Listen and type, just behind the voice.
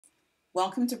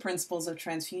Welcome to Principles of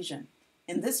Transfusion.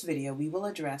 In this video, we will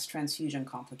address transfusion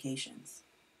complications.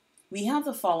 We have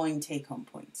the following take-home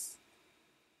points.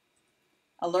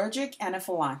 Allergic,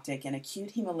 anaphylactic, and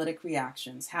acute hemolytic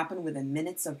reactions happen within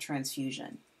minutes of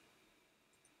transfusion.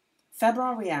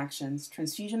 Febrile reactions,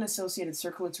 transfusion-associated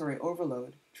circulatory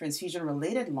overload,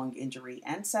 transfusion-related lung injury,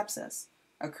 and sepsis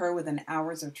occur within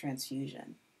hours of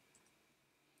transfusion.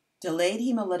 Delayed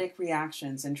hemolytic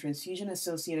reactions and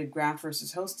transfusion-associated graft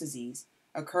versus host disease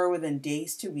occur within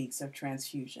days to weeks of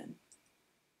transfusion.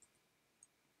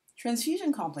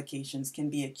 Transfusion complications can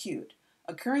be acute,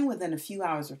 occurring within a few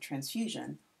hours of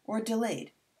transfusion, or delayed,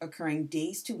 occurring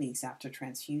days to weeks after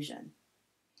transfusion.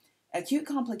 Acute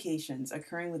complications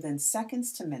occurring within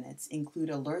seconds to minutes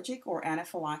include allergic or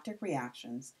anaphylactic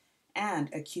reactions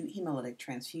and acute hemolytic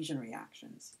transfusion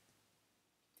reactions.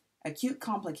 Acute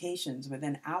complications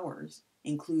within hours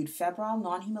include febrile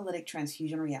non-hemolytic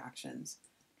transfusion reactions,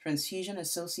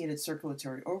 transfusion-associated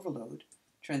circulatory overload,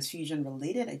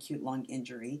 transfusion-related acute lung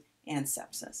injury, and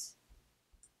sepsis.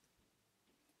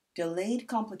 Delayed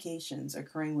complications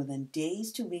occurring within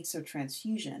days to weeks of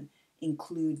transfusion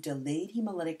include delayed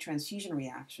hemolytic transfusion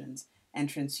reactions and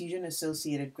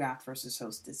transfusion-associated graft versus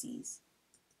host disease.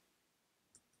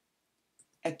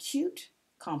 Acute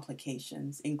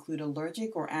complications include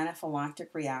allergic or anaphylactic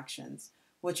reactions,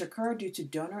 which occur due to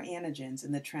donor antigens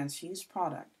in the transfused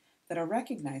product that are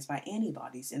recognized by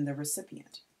antibodies in the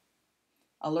recipient.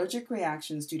 Allergic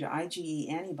reactions due to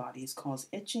IgE antibodies cause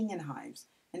itching and hives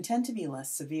and tend to be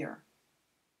less severe.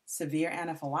 Severe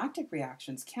anaphylactic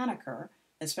reactions can occur,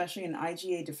 especially in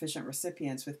IgA-deficient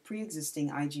recipients with pre-existing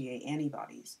IgA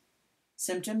antibodies.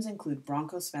 Symptoms include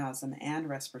bronchospasm and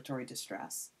respiratory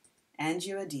distress,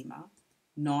 angioedema,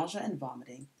 nausea and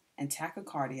vomiting, and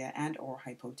tachycardia and/or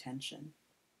hypotension.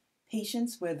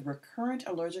 Patients with recurrent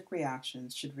allergic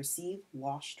reactions should receive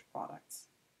washed products.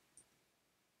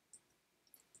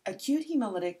 Acute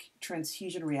hemolytic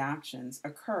transfusion reactions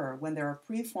occur when there are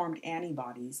preformed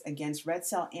antibodies against red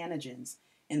cell antigens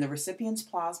in the recipient's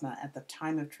plasma at the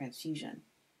time of transfusion.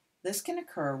 This can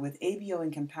occur with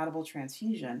ABO-incompatible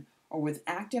transfusion or with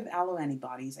active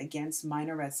alloantibodies against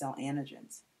minor red cell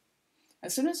antigens.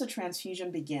 As soon as the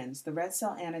transfusion begins, the red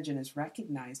cell antigen is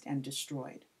recognized and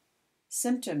destroyed.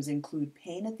 Symptoms include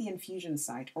pain at the infusion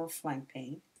site or flank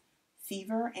pain,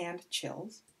 fever and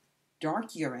chills,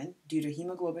 dark urine due to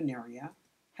hemoglobinuria,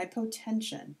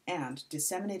 hypotension, and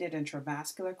disseminated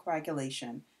intravascular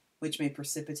coagulation, which may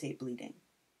precipitate bleeding.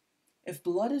 If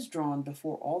blood is drawn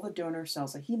before all the donor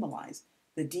cells are hemolyzed,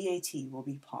 the DAT will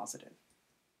be positive.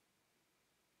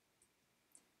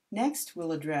 Next,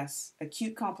 we'll address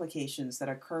acute complications that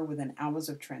occur within hours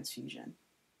of transfusion.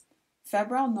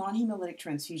 Febrile non-hemolytic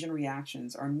transfusion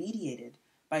reactions are mediated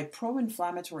by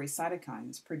pro-inflammatory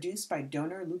cytokines produced by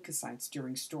donor leukocytes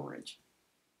during storage.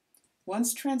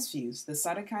 Once transfused, the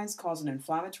cytokines cause an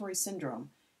inflammatory syndrome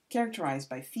characterized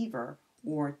by fever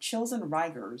or chills and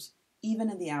rigors,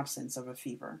 even in the absence of a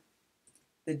fever.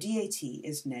 The DAT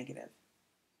is negative.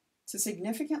 To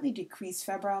significantly decrease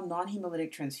febrile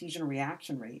non-hemolytic transfusion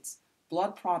reaction rates,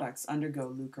 blood products undergo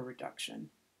leukoreduction.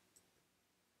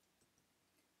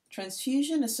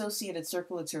 Transfusion-associated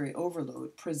circulatory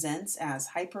overload presents as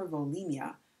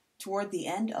hypervolemia toward the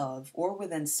end of or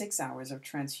within 6 hours of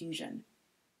transfusion.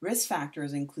 Risk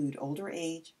factors include older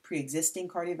age, pre-existing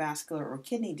cardiovascular or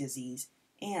kidney disease,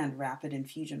 and rapid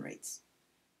infusion rates.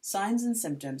 Signs and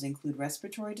symptoms include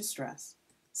respiratory distress,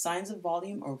 signs of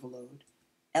volume overload,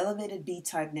 elevated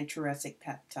B-type natriuretic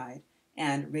peptide,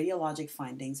 and radiologic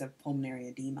findings of pulmonary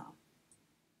edema.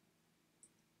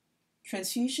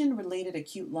 Transfusion-related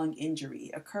acute lung injury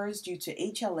occurs due to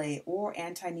HLA or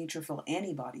anti-neutrophil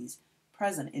antibodies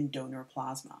present in donor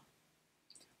plasma.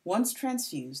 Once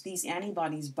transfused, these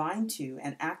antibodies bind to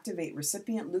and activate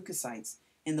recipient leukocytes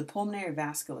in the pulmonary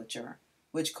vasculature,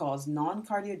 which cause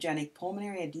non-cardiogenic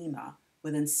pulmonary edema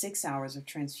within 6 hours of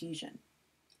transfusion.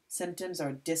 Symptoms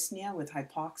are dyspnea with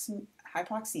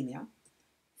hypoxemia,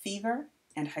 fever,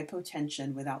 and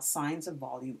hypotension without signs of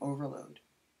volume overload.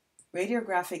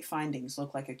 Radiographic findings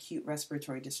look like acute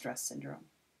respiratory distress syndrome.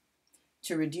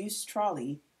 To reduce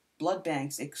TRALI, blood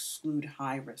banks exclude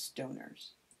high-risk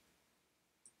donors.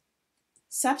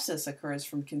 Sepsis occurs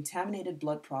from contaminated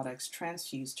blood products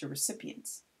transfused to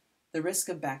recipients. The risk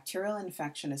of bacterial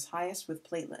infection is highest with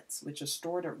platelets, which are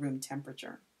stored at room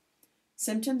temperature.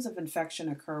 Symptoms of infection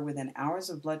occur within hours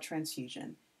of blood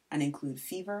transfusion and include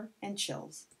fever and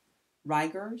chills,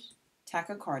 rigors,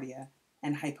 tachycardia,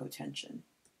 and hypotension.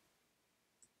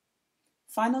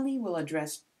 Finally, we'll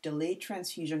address delayed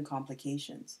transfusion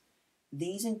complications.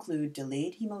 These include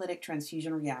delayed hemolytic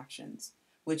transfusion reactions,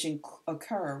 which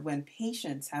occur when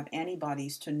patients have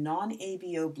antibodies to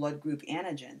non-ABO blood group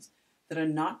antigens that are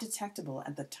not detectable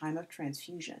at the time of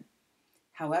transfusion.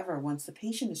 However, once the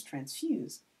patient is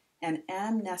transfused, an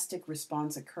amnestic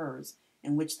response occurs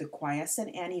in which the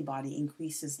quiescent antibody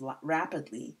increases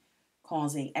rapidly,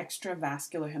 causing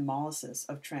extravascular hemolysis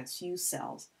of transfused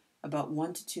cells about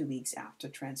 1 to 2 weeks after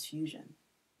transfusion.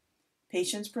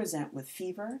 Patients present with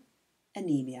fever,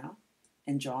 anemia,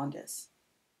 and jaundice.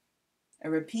 A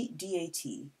repeat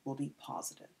DAT will be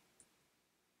positive.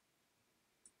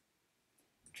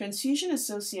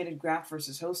 Transfusion-associated graft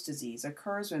versus host disease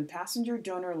occurs when passenger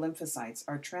donor lymphocytes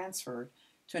are transferred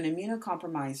to an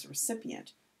immunocompromised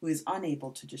recipient who is unable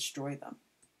to destroy them.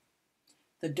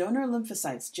 The donor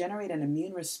lymphocytes generate an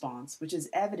immune response which is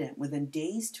evident within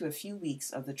days to a few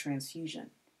weeks of the transfusion.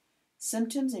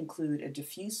 Symptoms include a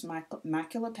diffuse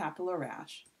maculopapular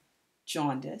rash,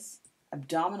 jaundice,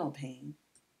 abdominal pain,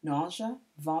 nausea,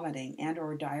 vomiting,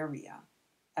 and/or diarrhea,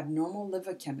 abnormal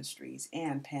liver chemistries,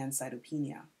 and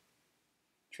pancytopenia.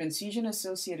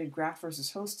 Transfusion-associated graft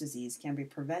versus host disease can be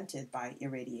prevented by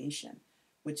irradiation,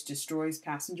 which destroys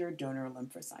passenger donor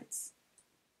lymphocytes.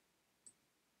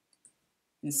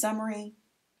 In summary,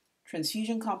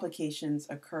 transfusion complications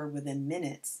occur within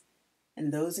minutes,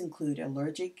 and those include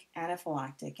allergic,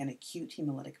 anaphylactic, and acute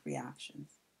hemolytic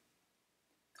reactions.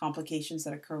 Complications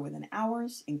that occur within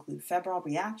hours include febrile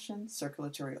reaction,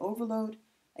 circulatory overload,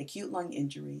 acute lung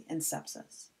injury, and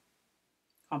sepsis.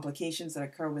 Complications that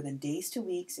occur within days to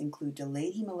weeks include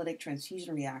delayed hemolytic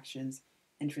transfusion reactions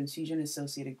and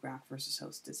transfusion-associated graft versus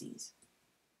host disease.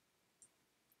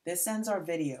 This ends our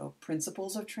video,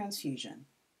 Principles of Transfusion,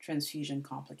 Transfusion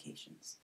Complications.